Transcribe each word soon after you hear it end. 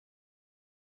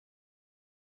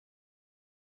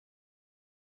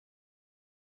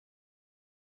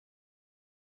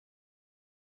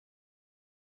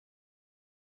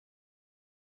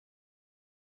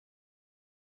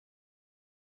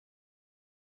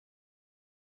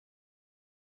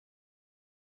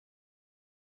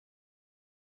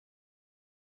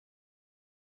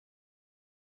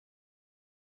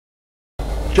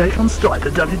Jake on Strike, the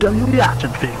WWE action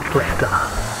figure collector.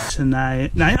 To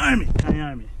Naomi.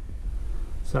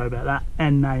 Sorry about that.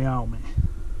 And Naomi.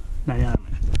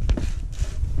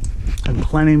 And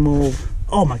plenty more.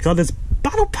 Oh my god, there's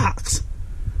battle packs.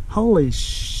 Holy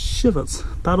shivers.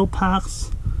 Battle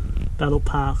packs.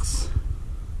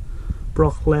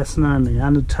 Brock Lesnar and the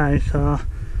Undertaker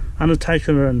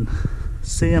and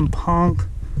CM Punk.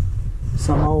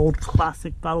 Some old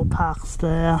classic battle packs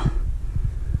there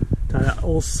that I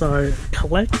also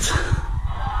collect.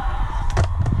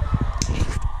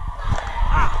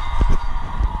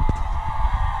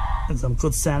 And some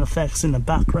good sound effects in the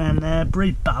background there.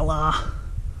 Brie Bella,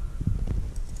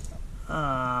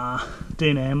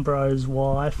 Dean Ambrose's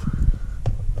wife,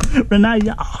 Renee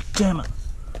Young. Oh damn it,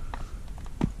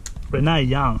 Renee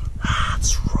Young.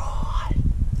 That's right.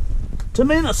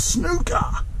 Tamina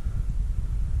Snuka.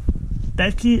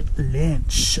 Becky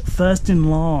Lynch, first in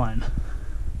line.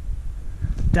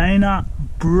 Dana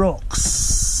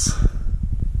Brooks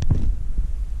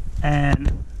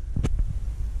and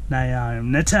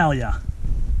Natalia.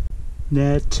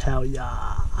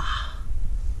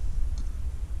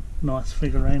 Nice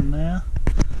figurine there.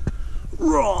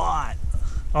 Right.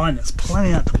 Oh, and there's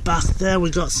plenty at the back there. We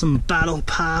got some battle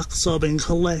packs I've been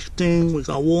collecting. We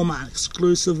got Walmart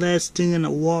exclusive there, Sting and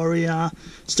the Warrior,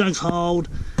 Stone Cold,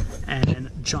 and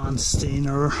John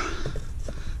Cena,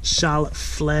 Charlotte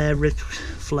Flair, Ric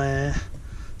Flair,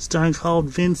 Stone Cold,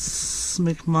 Vince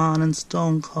McMahon and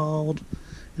Stone Cold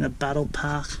in a battle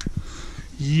pack.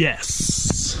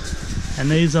 Yes. And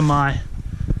these are my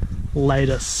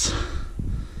latest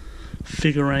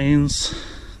figurines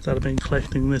that I've been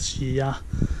collecting this year.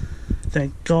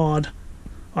 Thank God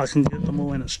I can get them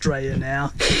all in Australia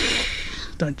now.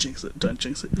 Don't jinx it.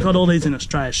 Got all these in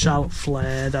Australia. Charlotte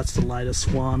Flair, that's the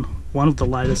latest one. One of the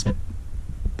latest,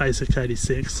 Basic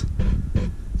 86.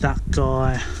 That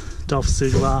guy, Dolph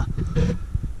Ziggler,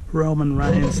 Roman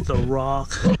Reigns, The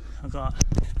Rock. I got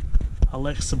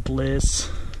Alexa Bliss,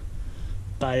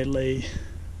 Bayley,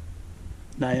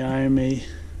 Naomi,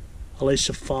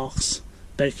 Alicia Fox,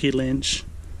 Becky Lynch,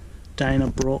 Dana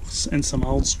Brooks, and some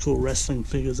old school wrestling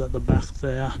figures at the back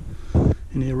there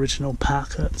in the original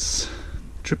packets.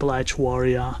 Triple H,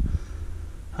 Warrior,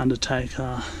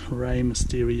 Undertaker, Rey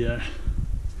Mysterio.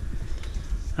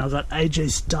 And I've got AJ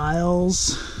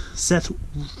Styles, Seth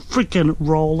freaking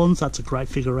Rollins, that's a great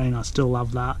figurine, I still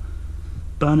love that.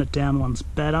 Burn It Down one's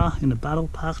better in the battle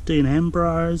pack. Dean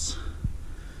Ambrose,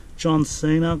 John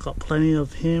Cena, got plenty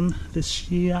of him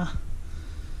this year.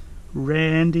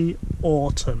 Randy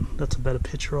Orton, that's a better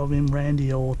picture of him.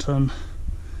 Randy Orton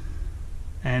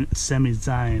and Sami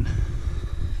Zayn,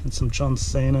 and some John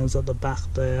Cena's at the back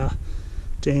there.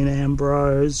 Dean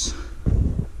Ambrose,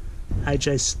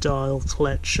 AJ Styles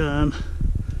collection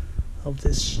of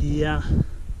this year.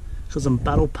 Got some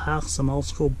battle packs, some old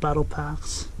school battle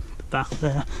packs at the back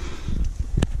there.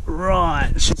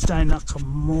 Right, Shinsuke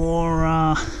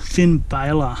Nakamura, Finn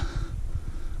Balor.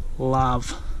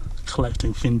 Love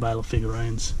collecting Finn Balor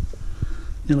figurines.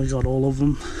 Nearly got all of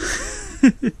them.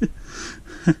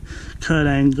 Kurt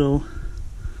Angle,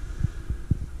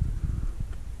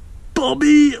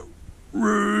 Bobby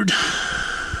Roode.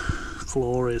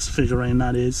 Glorious figurine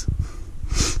that is.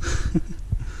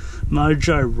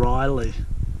 Mojo Riley.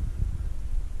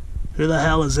 Who the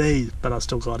hell is he? But I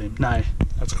still got him. No,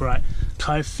 that's great.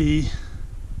 Kofi.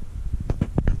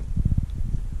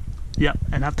 Yep,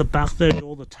 and at the back there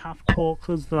all the Tough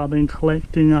Talkers that I've been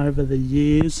collecting over the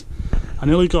years. I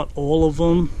nearly got all of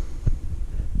them,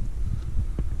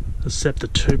 except the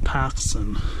 2 packs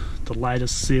and the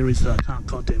latest series that I can't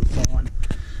goddamn find.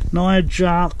 Nia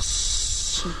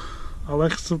Jax,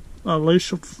 Alexa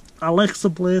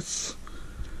Bliss,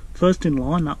 first in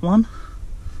line, that one.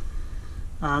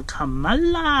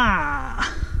 Kamala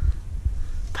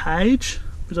Page,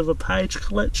 bit of a Page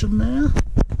collection there.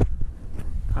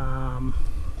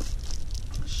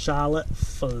 Charlotte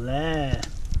Flair,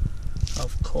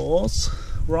 of course.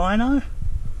 Rhino,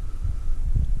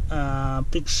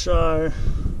 Big Show,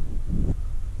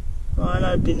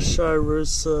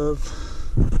 Rusev,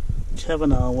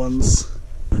 Kevin Owens,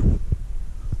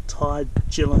 Ty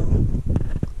Gilligan,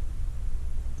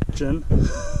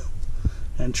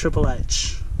 and Triple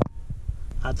H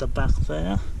at the back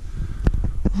there.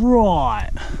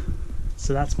 Right,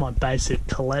 so that's my basic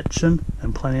collection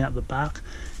and plenty at the back.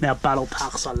 Now battle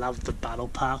packs, I love the battle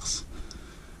packs.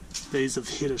 These have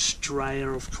hit Australia,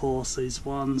 of course, these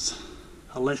ones.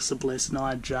 Alexa Bliss,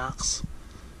 Nia Jax,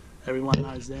 everyone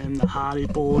knows them, the Hardy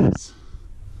Boys.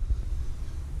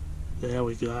 There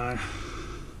we go.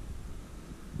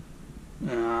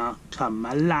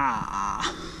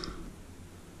 Kamala.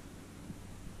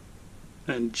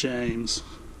 and James.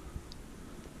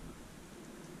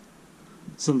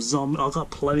 Some zombie. I've got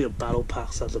plenty of battle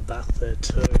packs at the back there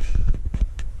too.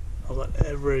 I've got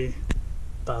every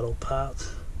battle pack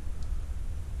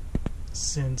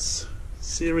since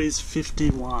series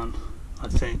 51, I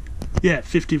think. Yeah,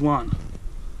 51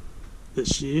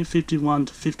 this year. 51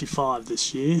 to 55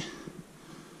 this year.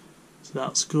 So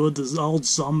that's good. There's old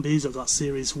zombies. I've got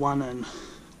series 1 and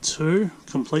 2,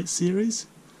 complete series.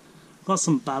 I've got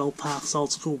some battle packs,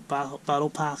 old school battle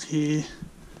pack here.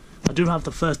 I do have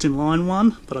the first in line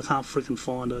one, but I can't freaking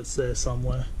find it. It's there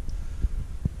somewhere.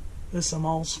 There's some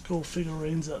old school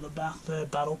figurines at the back there,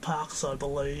 battle packs, I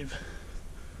believe.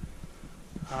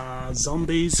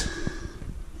 Zombies.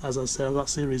 As I said, I've got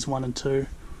series 1 and 2,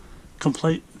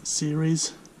 complete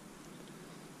series.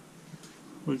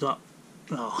 We got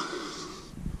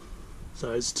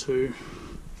those two.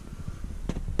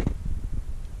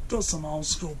 Got some old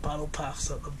school battle packs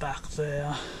at the back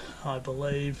there, I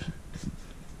believe.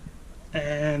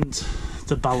 And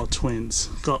the Bella Twins.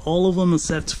 Got all of them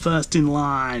except first in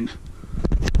line.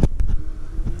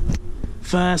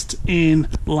 First in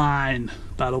line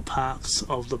battle packs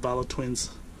of the Bella Twins.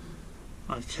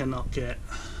 I cannot get.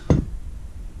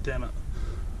 Damn it.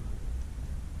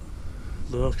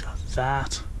 Look at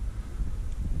that.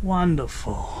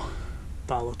 Wonderful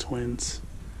Bella Twins.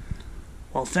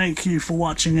 Well, thank you for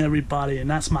watching, everybody, and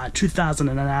that's my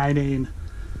 2018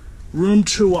 room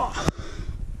tour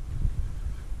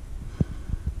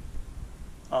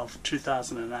of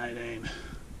 2018.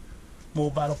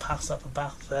 More battle packs at the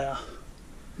back there.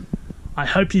 I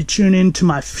hope you tune in to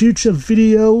my future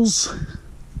videos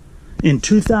in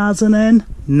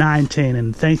 2019,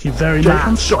 and thank you very much. Jay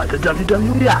from Soy, the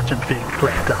WWE Action Figure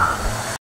Collector.